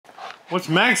What's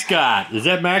Max got? Is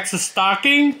that Max's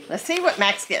stocking? Let's see what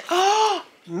Max gets. Oh,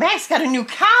 Max got a new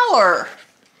collar.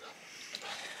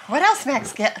 What else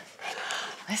Max get?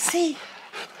 Let's see.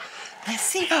 Let's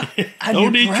see. A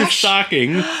Don't new eat brush. your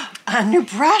stocking. A new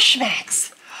brush,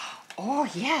 Max. Oh,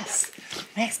 yes.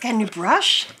 Max got a new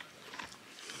brush.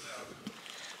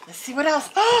 Let's see what else.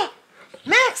 Oh,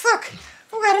 Max, look.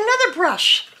 We got another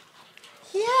brush.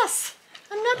 Yes,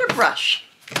 another brush.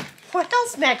 What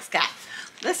else Max got?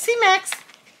 Let's see, Max.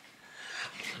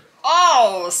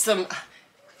 Oh, some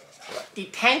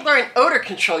detangler and odor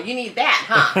control. You need that,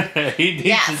 huh? He needs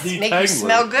Yes, a make you detangler.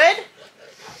 smell good.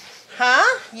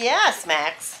 Huh? Yes,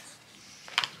 Max.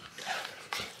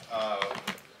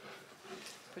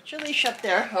 Put your leash up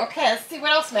there. Okay, let's see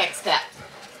what else Max got.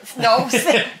 No,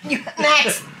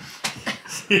 Max.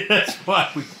 See, that's why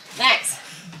we... Max,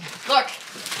 look.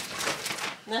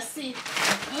 Let's see.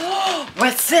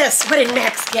 What's this? What did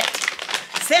Max get?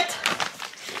 Sit.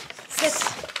 Sit.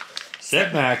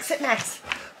 Sit, Max. Sit, Max.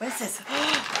 What is this?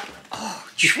 Oh,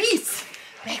 treats.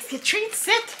 Max, get treats.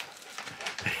 Sit.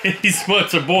 He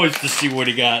wants the boys to see what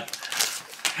he got.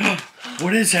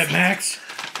 What is that, Max?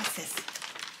 What's this?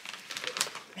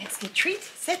 Max, get treats.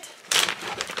 Sit.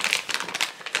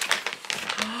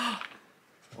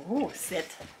 Oh,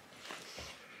 sit.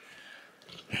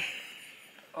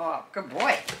 Oh, good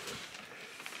boy.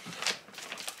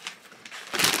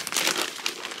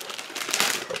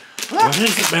 Look. What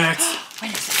is it, Max?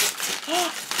 What is it?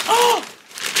 Oh,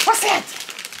 what's that?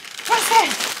 What's that?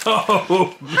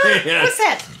 Oh, man. What's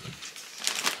that?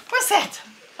 What's that?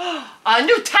 A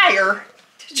new tire.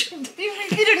 Did you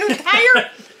get a new tire?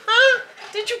 Huh?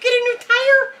 Did you get a new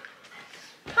tire?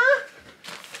 Huh?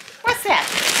 What's that?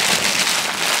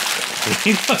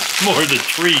 He wants more of the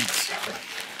treats.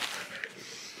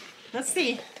 Let's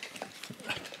see.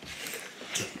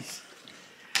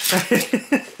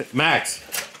 Max.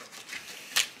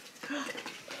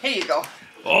 Here you go.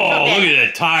 Oh, look at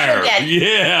that tire.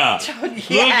 Yeah. Look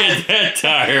at that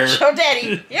tire. Show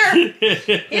Daddy. Here.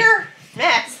 Here.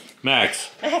 Max.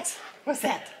 Max. Max. What's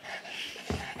that?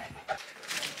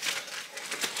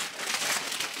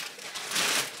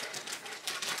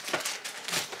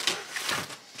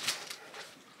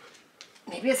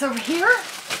 Maybe it's over here?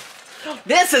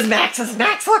 This is Max's.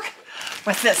 Max, look.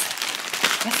 What's this?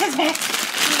 What's this, Max?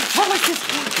 Oh, what's this?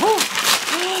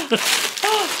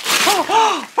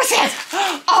 What's that?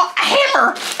 Oh, a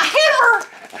hammer. A hammer.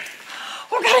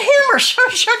 Oh, got a hammer.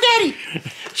 Show Daddy.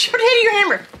 Show Daddy your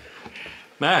hammer.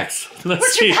 Max, let's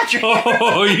What see. you got your hammer?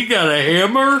 Oh, you got a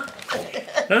hammer?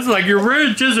 That's like your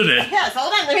wrench, isn't it? Yes,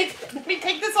 hold on. Let me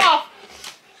take this off.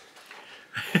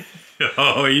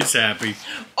 Oh, he's happy.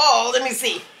 Oh, let me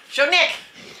see. Show Nick.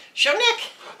 Show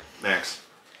Nick. Max.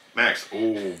 Max.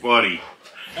 Oh, buddy.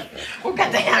 Who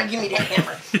got the hammer? Give me that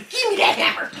hammer. Give me that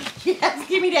hammer. Yes,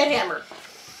 give me that hammer.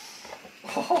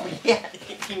 Oh, yeah.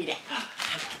 Give me that.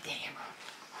 Get that hammer.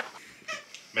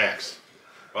 Max.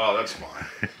 Oh, that's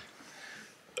fine.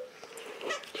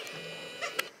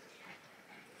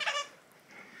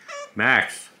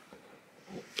 Max.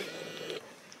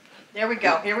 There we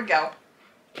go. Here we go.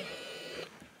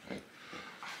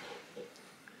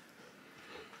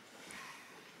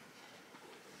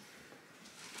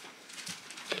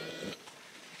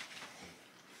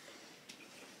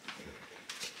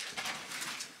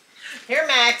 Here,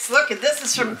 Max. Look, this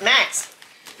is from Max.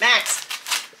 Max.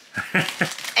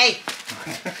 Hey.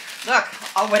 Look.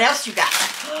 Oh, what else you got?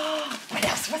 What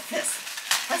else? What's this?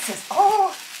 What's this?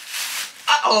 Oh.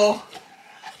 Uh-oh.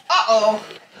 Uh-oh.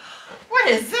 What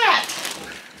is that?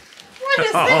 What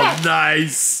is that? Oh,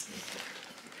 nice.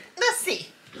 Let's see.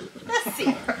 Let's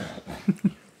see.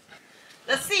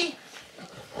 Let's see.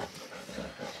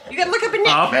 You gotta look up in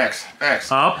there. Up. Max.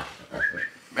 Max. Up.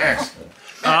 Max.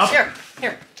 Up. Here.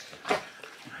 Here.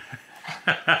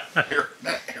 Here.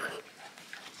 Here.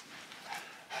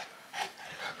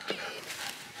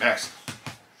 Max.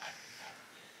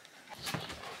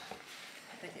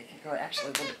 I think it can go actually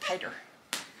a little bit tighter.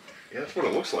 Yeah, that's what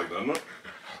it looks like, doesn't it?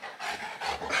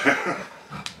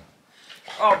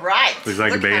 All right. Looks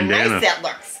like a Look how bandana. nice that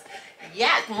looks.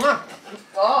 Yeah.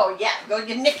 Oh, yeah. Go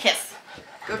give Nick a kiss.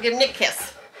 Go give Nick a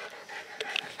kiss.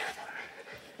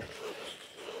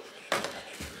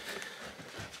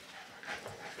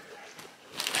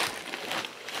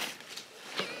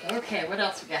 Okay, what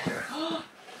else we got here?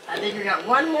 I think we got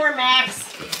one more, Max.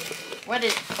 What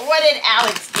did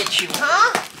Alex get you,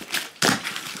 huh?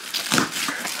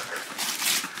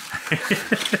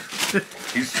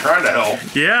 He's trying to help.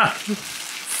 Yeah.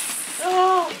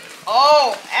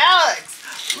 Oh,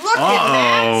 Alex. Look at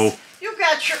Max. You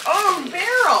got your own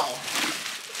barrel.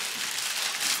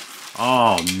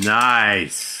 Oh,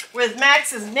 nice. with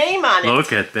Max's name on it.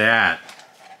 Look at that.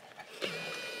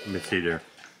 Let me see there.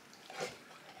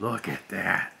 Look at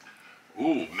that.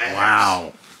 Ooh, Max.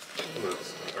 Wow.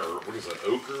 What is that,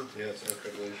 ochre? Yeah, it's ochre,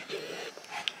 I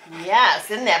believe. Yes,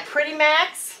 isn't that pretty,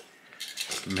 Max?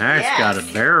 Max Yes. got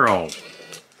a barrel.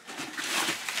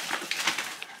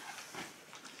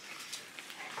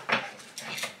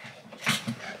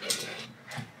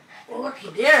 Looky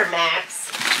there,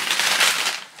 Max.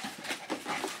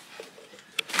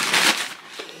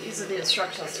 These are the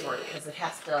instructions for it because it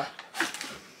has to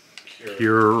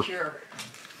Pure. cure.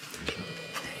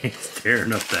 He's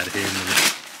tearing up that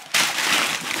hammer.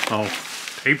 Oh,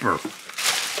 paper.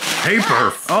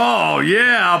 Paper. Yes. Oh,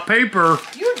 yeah, paper.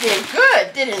 You did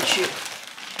good, didn't you?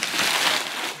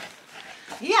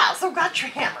 Yeah, so got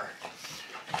your hammer.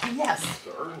 Yes.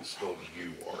 The urn spelled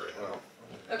U R A. Wow.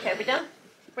 Okay, we done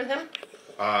with him?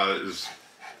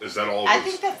 Is that all? I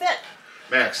think that's it.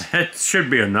 Max. That should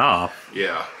be enough.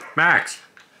 Yeah. Max.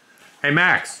 Hey,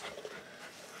 Max.